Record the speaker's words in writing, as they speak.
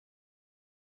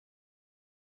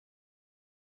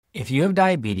If you have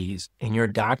diabetes and your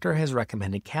doctor has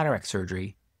recommended cataract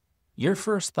surgery, your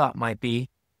first thought might be,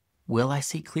 will I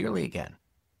see clearly again?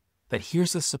 But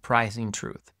here's the surprising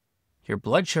truth. Your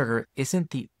blood sugar isn't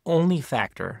the only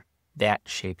factor that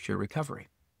shapes your recovery.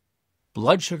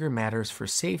 Blood sugar matters for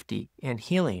safety and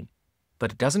healing,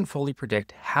 but it doesn't fully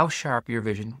predict how sharp your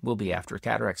vision will be after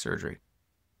cataract surgery.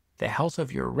 The health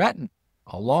of your retina,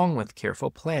 along with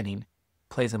careful planning,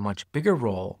 plays a much bigger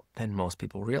role than most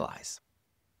people realize.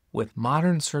 With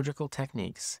modern surgical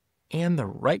techniques and the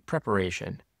right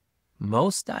preparation,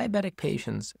 most diabetic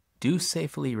patients do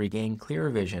safely regain clear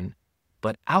vision,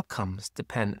 but outcomes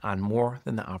depend on more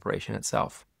than the operation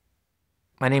itself.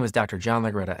 My name is Dr. John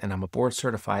Lagretta, and I'm a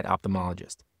board-certified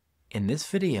ophthalmologist. In this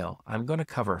video, I'm going to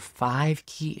cover 5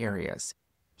 key areas: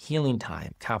 healing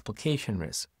time, complication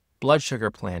risk, blood sugar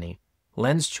planning,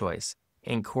 lens choice,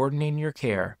 and coordinating your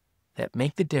care that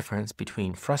make the difference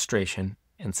between frustration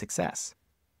and success.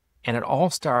 And it all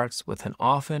starts with an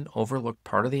often overlooked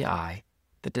part of the eye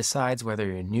that decides whether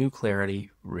your new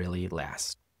clarity really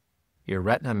lasts. Your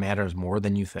retina matters more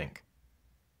than you think.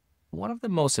 One of the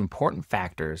most important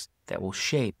factors that will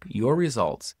shape your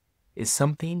results is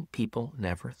something people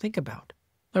never think about: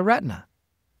 the retina.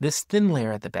 This thin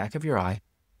layer at the back of your eye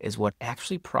is what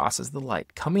actually processes the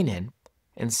light coming in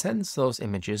and sends those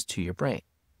images to your brain.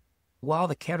 While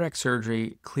the cataract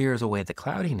surgery clears away the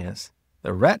cloudiness,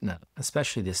 the retina,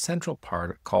 especially the central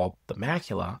part called the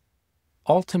macula,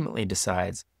 ultimately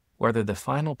decides whether the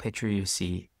final picture you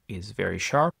see is very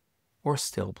sharp or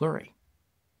still blurry.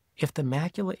 If the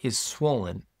macula is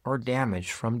swollen or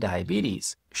damaged from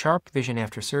diabetes, sharp vision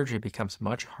after surgery becomes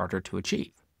much harder to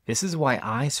achieve. This is why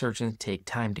eye surgeons take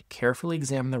time to carefully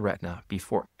examine the retina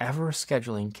before ever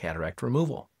scheduling cataract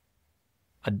removal.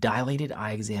 A dilated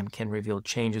eye exam can reveal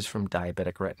changes from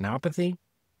diabetic retinopathy,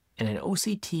 and an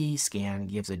OCT scan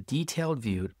gives a detailed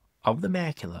view of the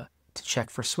macula to check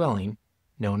for swelling,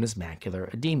 known as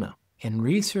macular edema. And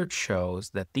research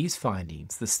shows that these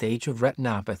findings, the stage of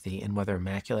retinopathy and whether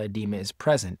macular edema is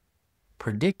present,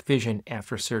 predict vision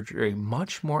after surgery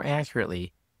much more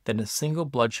accurately than a single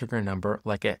blood sugar number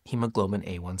like a hemoglobin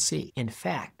A1C. In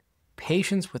fact,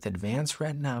 patients with advanced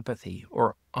retinopathy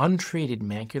or untreated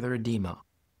macular edema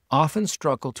often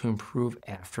struggle to improve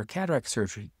after cataract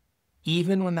surgery,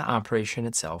 even when the operation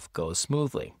itself goes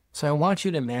smoothly. So I want you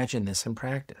to imagine this in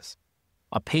practice.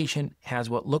 A patient has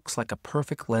what looks like a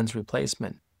perfect lens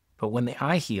replacement, but when the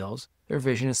eye heals, their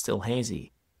vision is still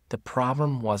hazy. The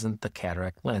problem wasn't the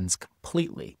cataract lens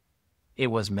completely. It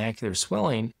was macular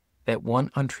swelling that one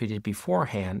untreated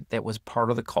beforehand that was part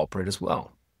of the culprit as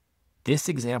well. This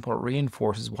example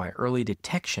reinforces why early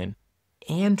detection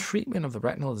and treatment of the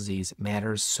retinal disease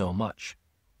matters so much.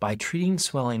 By treating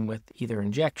swelling with either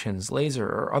injections, laser,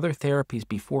 or other therapies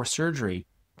before surgery,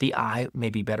 the eye may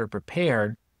be better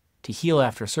prepared to heal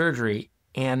after surgery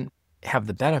and have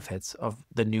the benefits of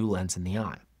the new lens in the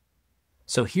eye.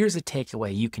 So here's a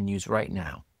takeaway you can use right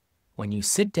now. When you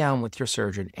sit down with your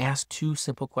surgeon, ask 2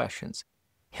 simple questions.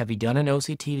 Have you done an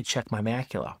OCT to check my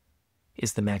macula?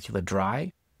 Is the macula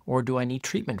dry, or do I need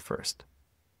treatment first?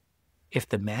 If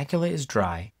the macula is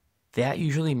dry, that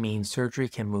usually means surgery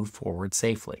can move forward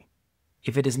safely.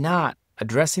 If it is not,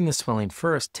 addressing the swelling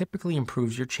first typically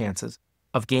improves your chances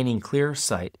of gaining clear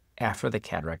sight after the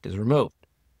cataract is removed.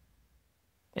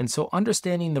 And so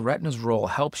understanding the retina's role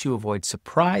helps you avoid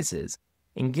surprises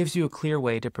and gives you a clear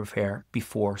way to prepare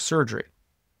before surgery.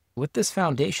 With this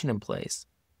foundation in place,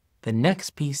 the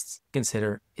next piece to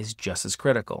consider is just as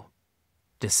critical: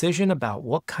 decision about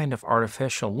what kind of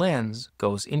artificial lens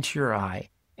goes into your eye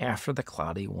after the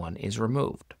cloudy one is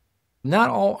removed.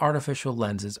 Not all artificial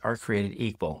lenses are created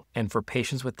equal, and for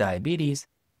patients with diabetes,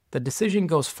 the decision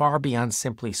goes far beyond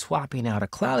simply swapping out a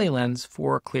cloudy lens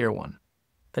for a clear one.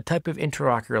 The type of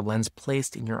intraocular lens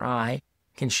placed in your eye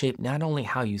can shape not only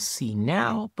how you see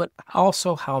now, but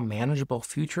also how manageable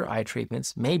future eye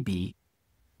treatments may be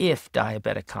if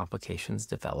diabetic complications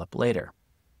develop later.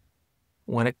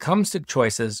 When it comes to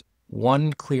choices,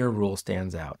 one clear rule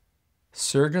stands out.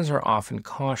 Surgeons are often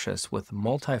cautious with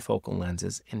multifocal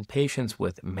lenses in patients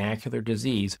with macular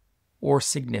disease or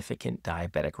significant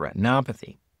diabetic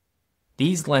retinopathy.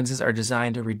 These lenses are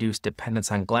designed to reduce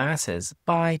dependence on glasses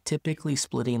by typically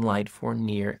splitting light for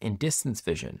near and distance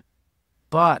vision.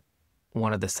 But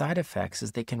one of the side effects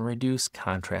is they can reduce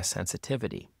contrast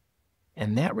sensitivity.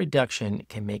 And that reduction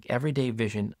can make everyday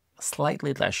vision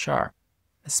slightly less sharp,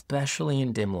 especially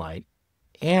in dim light,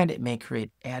 and it may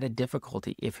create added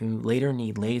difficulty if you later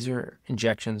need laser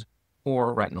injections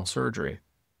or retinal surgery.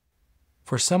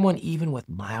 For someone even with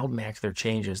mild macular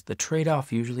changes, the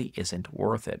trade-off usually isn't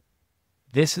worth it.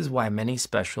 This is why many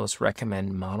specialists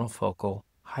recommend monofocal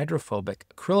hydrophobic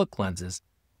acrylic lenses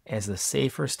as the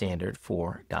safer standard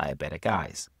for diabetic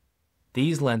eyes.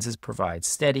 These lenses provide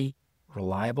steady,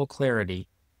 reliable clarity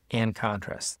and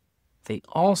contrast. They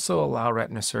also allow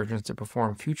retina surgeons to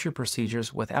perform future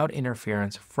procedures without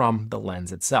interference from the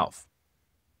lens itself.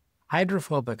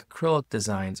 Hydrophobic acrylic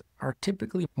designs are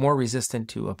typically more resistant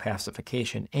to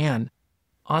opacification and,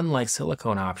 unlike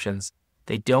silicone options,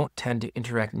 they don't tend to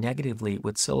interact negatively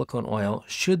with silicone oil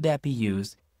should that be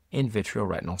used in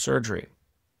vitreoretinal surgery.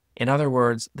 In other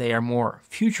words, they are more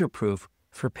future-proof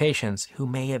for patients who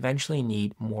may eventually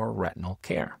need more retinal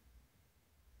care.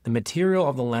 The material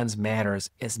of the lens matters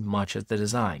as much as the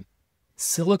design.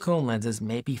 Silicone lenses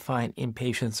may be fine in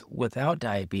patients without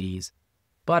diabetes,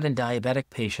 but in diabetic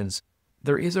patients,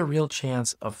 there is a real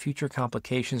chance of future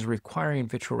complications requiring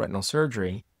vitreoretinal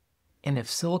surgery, and if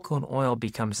silicone oil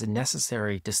becomes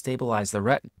necessary to stabilize the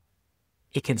retina,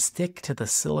 it can stick to the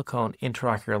silicone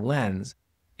intraocular lens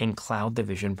and cloud the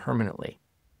vision permanently.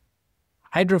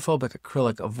 Hydrophobic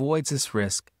acrylic avoids this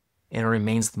risk and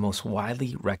remains the most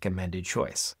widely recommended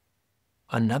choice.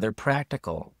 Another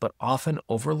practical but often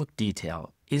overlooked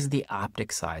detail is the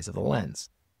optic size of the lens.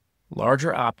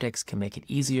 Larger optics can make it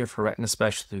easier for retina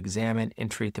specialists to examine and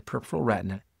treat the peripheral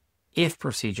retina if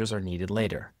procedures are needed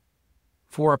later.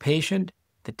 For a patient,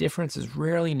 the difference is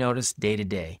rarely noticed day to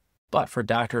day, but for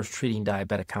doctors treating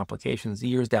diabetic complications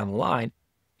years down the line,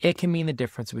 it can mean the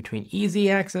difference between easy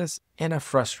access and a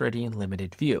frustrating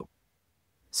limited view.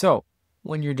 So,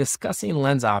 when you're discussing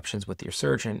lens options with your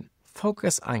surgeon,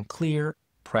 focus on clear,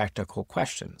 practical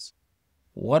questions.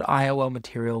 What IOL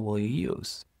material will you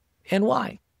use, and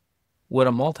why? Would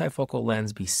a multifocal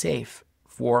lens be safe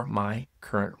for my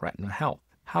current retina health?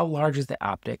 How large is the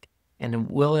optic, and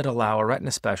will it allow a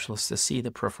retina specialist to see the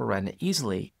peripheral retina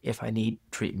easily if I need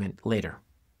treatment later?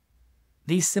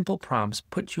 These simple prompts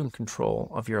put you in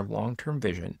control of your long-term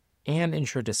vision and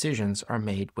ensure decisions are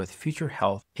made with future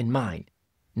health in mind,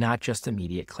 not just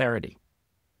immediate clarity.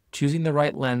 Choosing the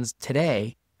right lens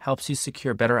today helps you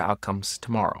secure better outcomes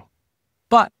tomorrow.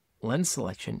 But lens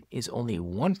selection is only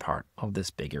one part of this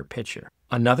bigger picture.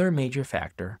 Another major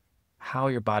factor, how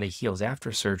your body heals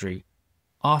after surgery,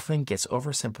 often gets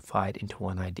oversimplified into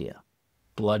one idea: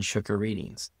 blood sugar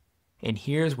readings. And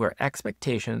here's where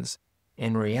expectations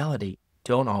and reality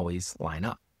don't always line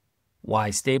up.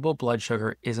 Why stable blood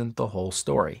sugar isn't the whole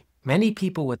story. Many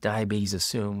people with diabetes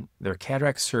assume their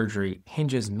cataract surgery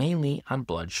hinges mainly on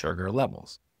blood sugar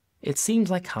levels. It seems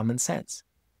like common sense.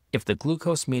 If the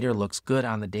glucose meter looks good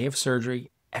on the day of surgery,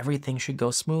 everything should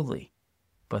go smoothly.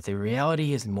 But the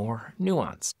reality is more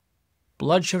nuanced.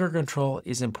 Blood sugar control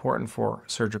is important for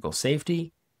surgical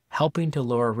safety, helping to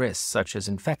lower risks such as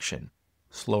infection,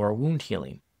 slower wound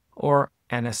healing, or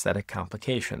anesthetic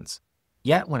complications.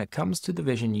 Yet when it comes to the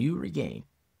vision you regain,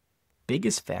 the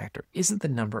biggest factor isn't the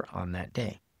number on that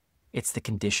day. It's the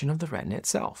condition of the retina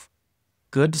itself.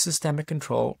 Good systemic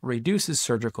control reduces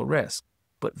surgical risk,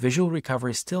 but visual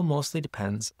recovery still mostly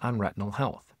depends on retinal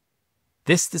health.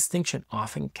 This distinction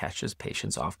often catches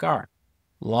patients off guard.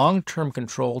 Long-term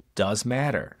control does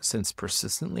matter, since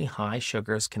persistently high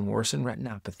sugars can worsen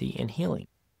retinopathy and healing.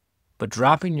 But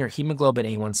dropping your hemoglobin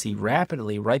A1C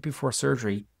rapidly right before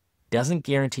surgery doesn't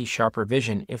guarantee sharper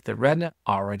vision if the retina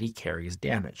already carries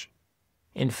damage.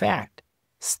 In fact,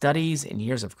 studies and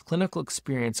years of clinical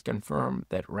experience confirm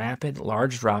that rapid,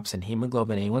 large drops in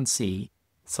hemoglobin A1C,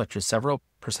 such as several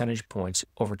percentage points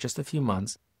over just a few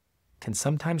months, can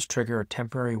sometimes trigger a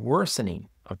temporary worsening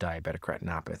of diabetic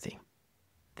retinopathy.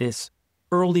 This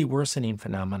early worsening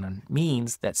phenomenon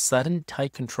means that sudden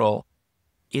tight control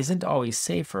isn't always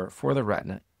safer for the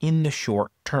retina in the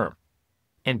short term,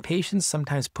 and patients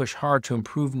sometimes push hard to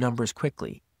improve numbers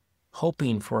quickly,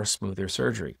 hoping for a smoother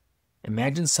surgery.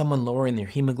 Imagine someone lowering their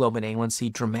hemoglobin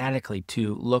A1C dramatically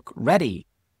to look ready,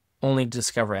 only to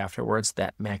discover afterwards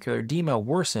that macular edema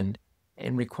worsened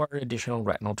and required additional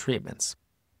retinal treatments.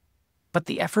 But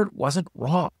the effort wasn't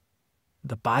wrong.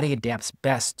 The body adapts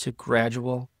best to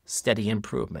gradual, steady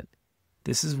improvement.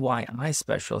 This is why eye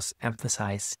specialists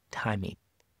emphasize timing.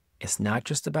 It's not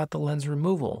just about the lens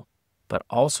removal, but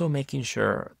also making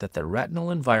sure that the retinal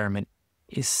environment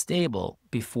is stable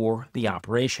before the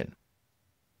operation.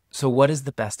 So what is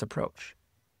the best approach?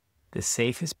 The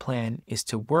safest plan is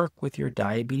to work with your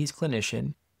diabetes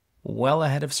clinician well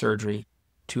ahead of surgery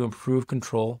to improve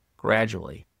control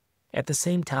gradually. At the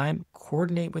same time,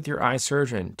 coordinate with your eye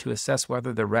surgeon to assess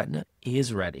whether the retina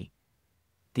is ready.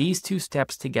 These two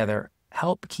steps together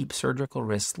help keep surgical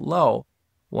risks low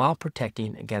while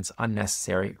protecting against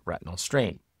unnecessary retinal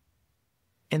strain.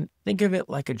 And think of it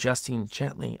like adjusting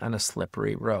gently on a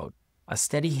slippery road. A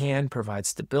steady hand provides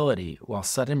stability, while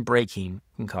sudden braking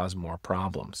can cause more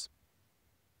problems.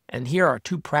 And here are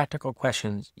 2 practical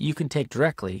questions you can take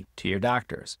directly to your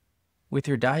doctors. With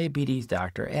your diabetes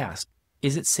doctor, ask,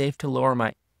 is it safe to lower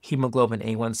my hemoglobin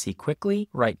A1C quickly,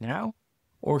 right now,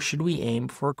 or should we aim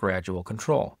for gradual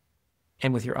control?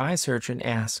 And with your eye surgeon,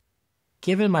 ask,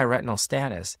 given my retinal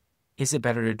status, is it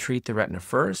better to treat the retina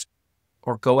first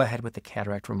or go ahead with the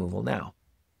cataract removal now?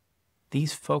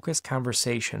 These focused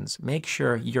conversations make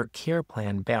sure your care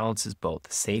plan balances both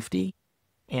safety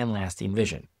and lasting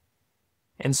vision.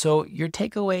 And so your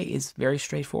takeaway is very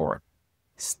straightforward.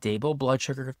 Stable blood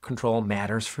sugar control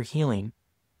matters for healing,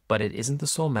 but it isn't the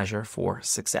sole measure for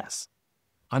success.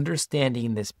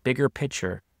 Understanding this bigger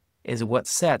picture is what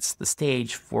sets the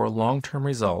stage for long-term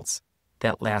results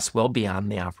that last well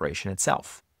beyond the operation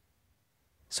itself.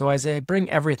 So as I bring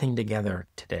everything together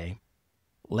today,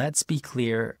 let's be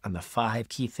clear on the 5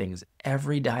 key things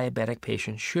every diabetic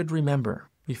patient should remember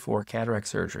before cataract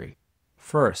surgery.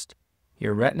 First,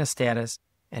 your retina status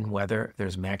and whether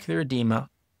there's macular edema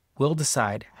will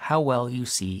decide how well you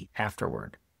see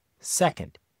afterward.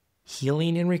 Second,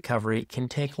 healing and recovery can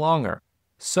take longer,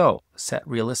 so set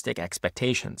realistic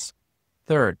expectations.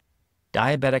 Third,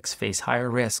 diabetics face higher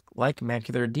risk like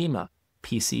macular edema,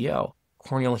 PCO,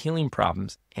 corneal healing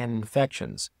problems, and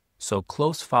infections, so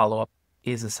close follow-up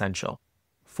is essential.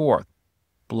 Fourth,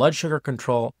 blood sugar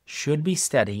control should be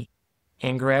steady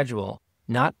and gradual,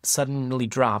 not suddenly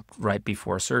dropped right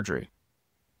before surgery.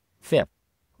 Fifth,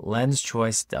 lens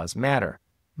choice does matter.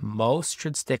 Most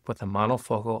should stick with a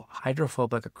monofocal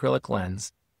hydrophobic acrylic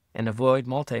lens and avoid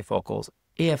multifocals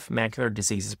if macular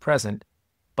disease is present,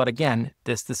 but again,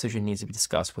 this decision needs to be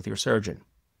discussed with your surgeon.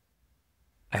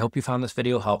 I hope you found this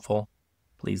video helpful.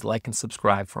 Please like and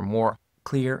subscribe for more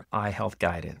clear eye health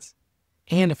guidance.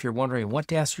 And if you're wondering what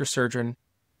to ask your surgeon,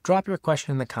 drop your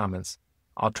question in the comments.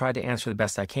 I'll try to answer the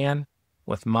best I can.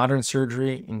 With modern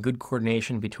surgery and good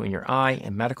coordination between your eye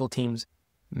and medical teams,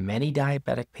 many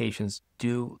diabetic patients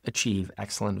do achieve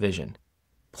excellent vision.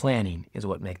 Planning is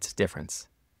what makes a difference.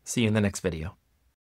 See you in the next video.